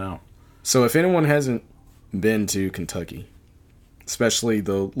stuff coming out. So if anyone hasn't been to Kentucky, especially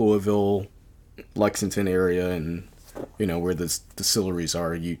the Louisville, Lexington area, and you know where the distilleries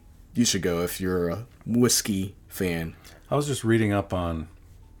are, you should go if you're a whiskey fan. I was just reading up on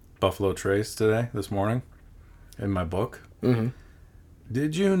Buffalo Trace this morning, in my book. Mm-hmm.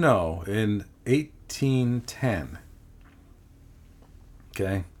 Did you know in 1810,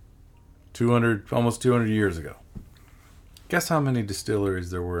 okay, almost 200 years ago, guess how many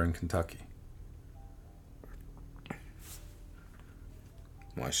distilleries there were in Kentucky?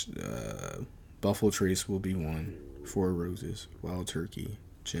 Buffalo Trace will be 1. 4 Roses, Wild Turkey,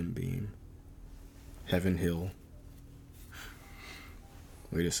 Jim Beam, Heaven Hill.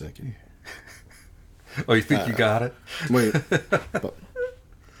 Wait a second. Oh, you think you got it? Wait.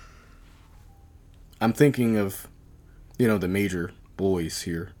 I'm thinking of, the major boys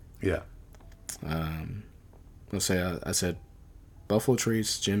here. Yeah. Let's say I said Buffalo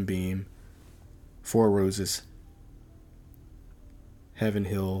Trace, Jim Beam, 4 Roses, Heaven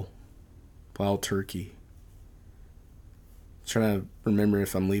Hill, Wild Turkey. Trying to remember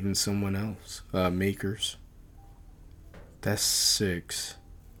if I'm leaving someone else. Makers. That's 6.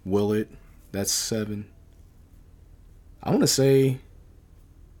 Willet. That's 7. I want to say...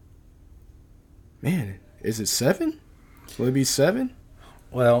 Man, is it 7? Will it be 7?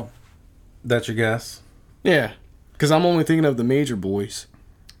 Well, that's your guess? Yeah. Because I'm only thinking of the major boys.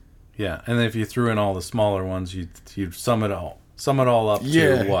 Yeah, and if you threw in all the smaller ones, you'd sum it all up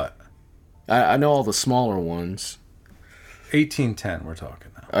Yeah. to what? I know all the smaller ones. 1810, we're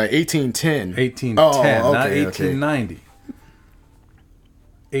talking now. 1810. 1810, not 1890.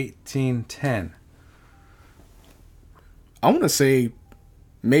 1810. I want to say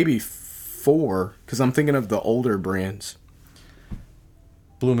maybe 4, because I'm thinking of the older brands.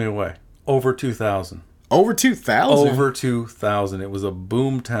 Blew me away. Over 2,000. Over 2,000? Over 2,000. It was a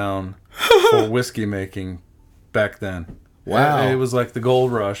boom town for whiskey making back then. Wow. It was like the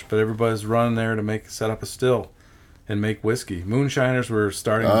gold rush, but everybody's running there to set up a still and make whiskey. Moonshiners were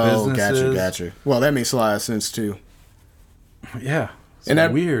starting businesses. Gotcha. Well, that makes a lot of sense, too. Yeah. It's and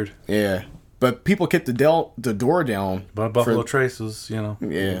that, weird. Yeah. But people kept the door down. But Buffalo Trace was,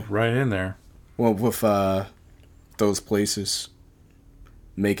 right in there. Well, with those places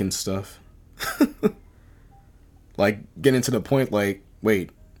making stuff. Like, getting to the point, like,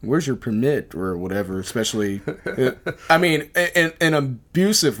 wait, where's your permit or whatever, especially, I mean, and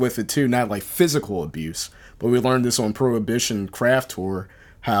abusive with it too, not like physical abuse, but we learned this on Prohibition Craft Tour,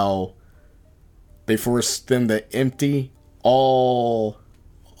 how they forced them to empty all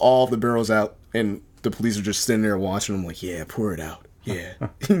the barrels out, and the police are just sitting there watching them like, yeah, pour it out. Yeah.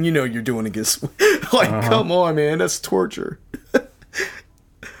 You know you're doing against, like, come on, man, that's torture.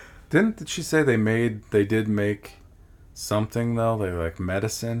 Didn't she say they did make something though? They like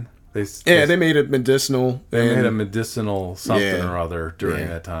medicine. They made it medicinal. They made a medicinal something or other during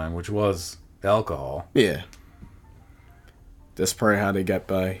that time, which was alcohol. Yeah, that's probably how they got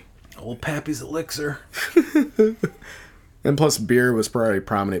by. Old Pappy's elixir. And plus, beer was probably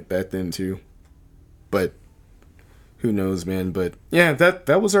prominent back then too. But who knows, man? But yeah,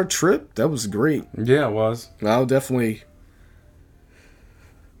 that was our trip. That was great. Yeah, it was. I'll definitely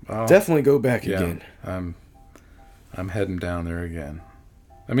go back again. I'm heading down there again.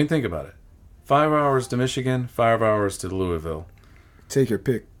 I mean, think about it. 5 hours to Michigan, 5 hours to Louisville. Take your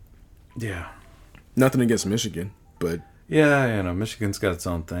pick. Yeah. Nothing against Michigan, but... Yeah, Michigan's got its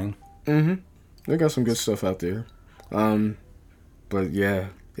own thing. Mm-hmm. They got some good stuff out there. But yeah,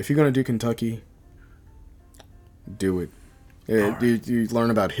 if you're going to do Kentucky, do it. Yeah, right. You learn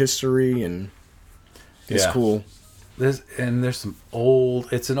about history, and it's cool. There's some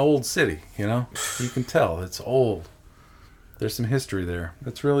it's an old city, you can tell it's old. There's some history there.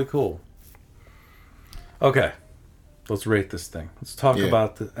 That's really cool. Okay, let's rate this thing. Let's talk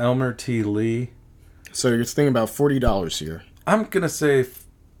about the Elmer T. Lee. So you're thinking about $40 here. I'm going to say,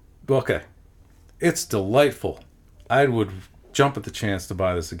 okay, it's delightful. I would jump at the chance to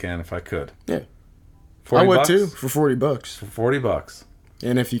buy this again if I could. Yeah. I would too, for $40. For $40.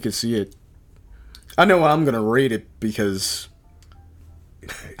 And if you could see it. I know I'm going to rate it because...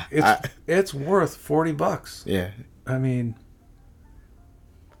 It's worth $40. Yeah. I mean,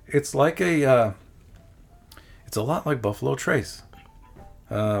 it's like it's a lot like Buffalo Trace,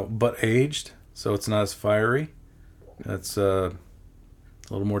 but aged, so it's not as fiery. It's a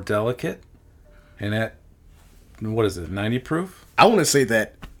little more delicate, and at what is it, 90 proof? I want to say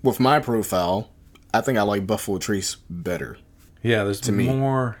that with my profile, I think I like Buffalo Trace better. Yeah, there's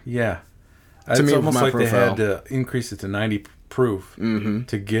more. Yeah, to me, it's almost like profile. they had to increase it to 90 proof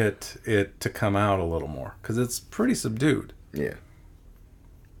to get it to come out a little more, because it's pretty subdued. Yeah.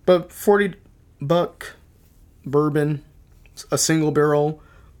 But $40 bourbon, a single barrel,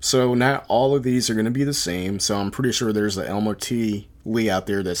 so not all of these are going to be the same. So I'm pretty sure there's an Elmer T. Lee out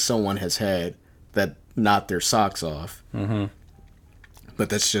there that someone has had that knocked their socks off. Mm-hmm.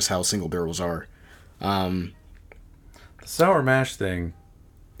 But that's just how single barrels are. The sour mash thing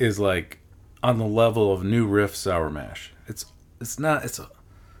is like on the level of New Riff sour mash. It's not. It's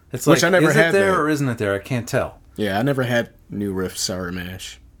Which like, I never is had it there that. or isn't it there? I can't tell. Yeah, I never had New Riff sour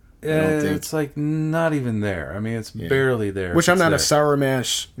mash. It's like not even there. I mean, it's barely there. Which I'm not a sour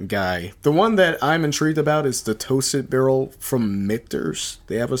mash guy. The one that I'm intrigued about is the Toasted Barrel from Michter's.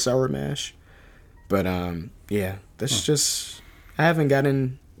 They have a sour mash. But, that's just... I haven't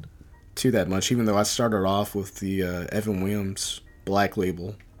gotten to that much, even though I started off with the Evan Williams Black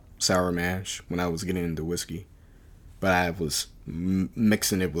Label sour mash when I was getting into whiskey. But I was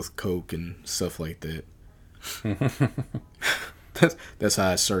mixing it with Coke and stuff like that. That's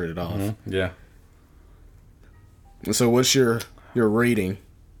how I started off. Mm-hmm. Yeah. So what's your rating?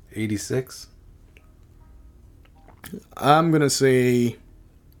 86? I'm going to say...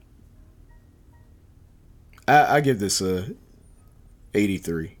 I give this a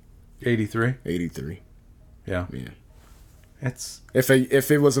 83. 83? 83. Yeah. Yeah. It's... If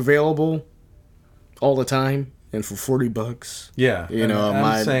it was available all the time, and for $40, Yeah, you know,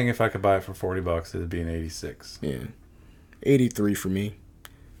 I'm saying if I could buy it for $40, it'd be an 86. Yeah, 83 for me.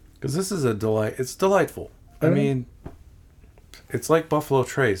 Because this is a delight. It's delightful. I mean, it's like Buffalo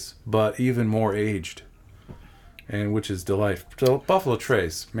Trace, but even more aged, and which is delightful. So Buffalo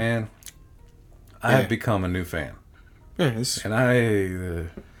Trace, man, I have become a new fan. Yes. And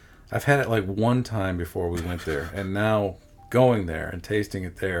I've had it like one time before we went there, and now going there and tasting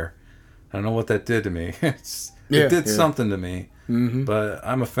it there, I don't know what that did to me. It did something to me, but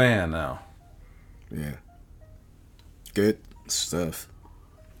I'm a fan now. Yeah. Good stuff.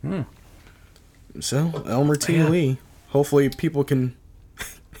 So, Elmer T. Lee. Hopefully people can...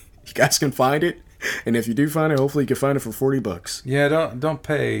 you guys can find it. And if you do find it, hopefully you can find it for $40. Yeah, don't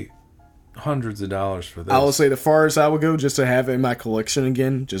pay hundreds of dollars for this. I will say the farthest I would go just to have it in my collection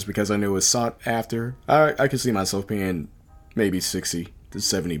again, just because I know it's sought after. I could see myself paying maybe $60 to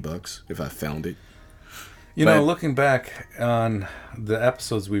 $70 if I found it. You know, looking back on the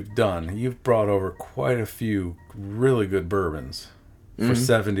episodes we've done, you've brought over quite a few really good bourbons for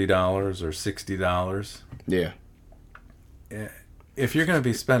 $70 or $60. Yeah. If you're going to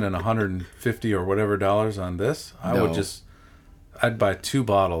be spending $150 or whatever dollars on this, I'd buy 2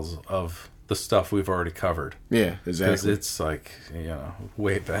 bottles of the stuff we've already covered. Yeah, exactly. Because it's like, you know,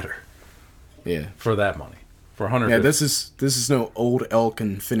 way better. Yeah. For that money. For $150. Yeah, this is no Old Elk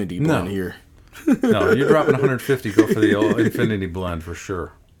Infinity blend here. No, you're dropping $150, go for the old Infinity blend for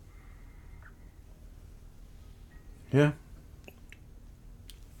sure. Yeah.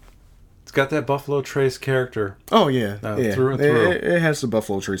 It's got that Buffalo Trace character. Oh, yeah. Through and through. It has the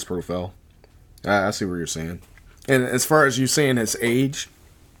Buffalo Trace profile. I see what you're saying. And as far as you saying its age,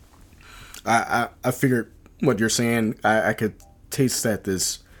 I figured what you're saying, I could taste that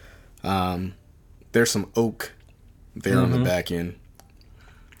there's some oak there on the back end.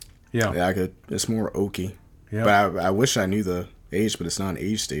 Yeah, it's more oaky. Yeah. But I wish I knew the age, but it's not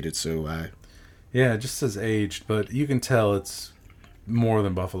age stated, so Yeah, it just says aged, but you can tell it's more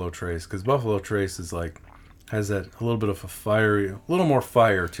than Buffalo Trace, because Buffalo Trace is like, has that a little bit of a little more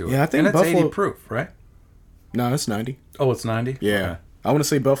fire to it. Yeah, I think and it's 80 proof, right? No, it's 90. Oh, it's 90? Yeah. Okay. I want to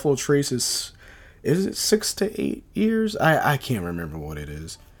say Buffalo Trace is it 6 to 8 years? I can't remember what it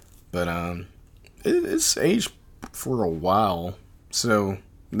is. But it's aged for a while. So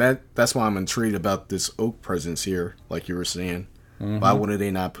that's why I'm intrigued about this oak presence here, like you were saying. Why would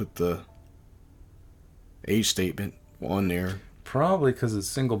they not put the age statement on there? Probably because it's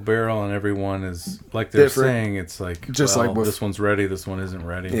single barrel and everyone is, like they're saying, it's like, just like this one's ready, this one isn't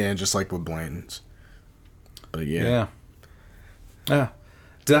ready. Yeah, just like with Blanton's. But yeah. Yeah.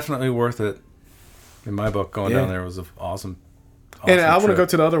 Definitely worth it. In my book, going down there was an awesome and I want to go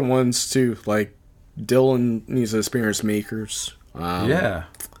to the other ones too. Like Dylan needs to experience Makers. I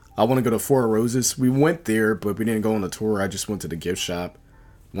want to go to Four Roses. We went there, but we didn't go on the tour. I just went to the gift shop.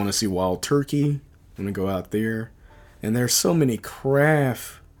 Want to see Wild Turkey. Want to go out there. And there's so many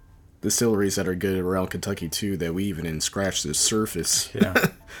craft distilleries that are good around Kentucky too that we even didn't scratch the surface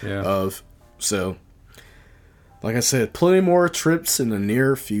of. So, like I said, plenty more trips in the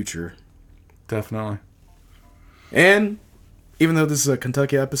near future. Definitely. And even though this is a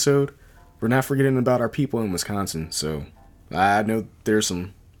Kentucky episode, we're not forgetting about our people in Wisconsin. So I know there's at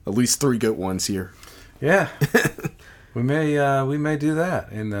least 3 good ones here. Yeah, we may do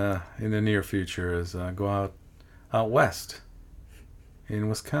that in the near future. Is go out west in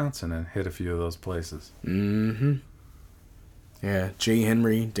Wisconsin and hit a few of those places. Mm-hmm. Yeah, J.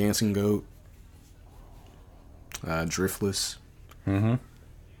 Henry, Dancing Goat, Driftless. Mm-hmm.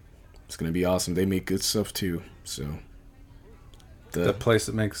 It's gonna be awesome. They make good stuff too. So the place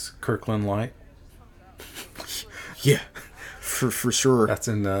that makes Kirkland Light. Yeah, for sure. That's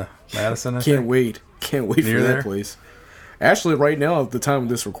in Madison. Can't wait for that place. Actually, right now at the time of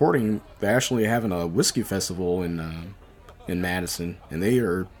this recording, they're actually having a whiskey festival in Madison, and they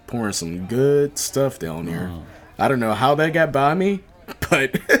are pouring some good stuff down there. I don't know how that got by me,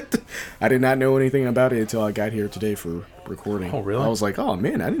 but I did not know anything about it until I got here today for recording. Oh, really? I was like, oh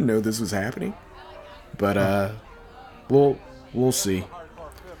man, I didn't know this was happening. But we'll see.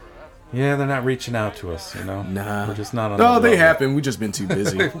 Yeah, they're not reaching out to us, you know. Nah, we're just not on. No, they happen. We just been too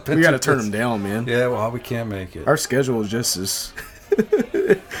busy. We got to turn them down, man. Yeah, well, we can't make it. Our schedule is just as.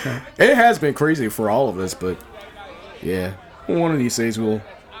 It has been crazy for all of us, but yeah, one of these days we'll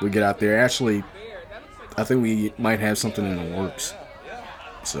get out there. Actually, I think we might have something in the works.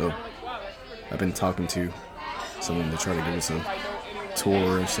 So I've been talking to someone to try to give us a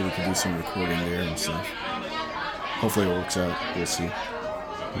tour so we can do some recording there and stuff. Hopefully it works out. We'll see.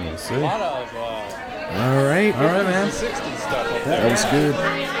 We'll see. All right, man. That was good.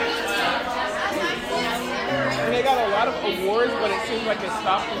 awards, but it seems like it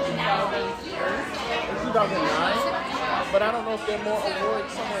stopped in 2009. But I don't know if there are more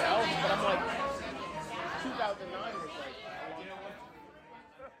awards somewhere else. But I'm like, 2009 was like a long time.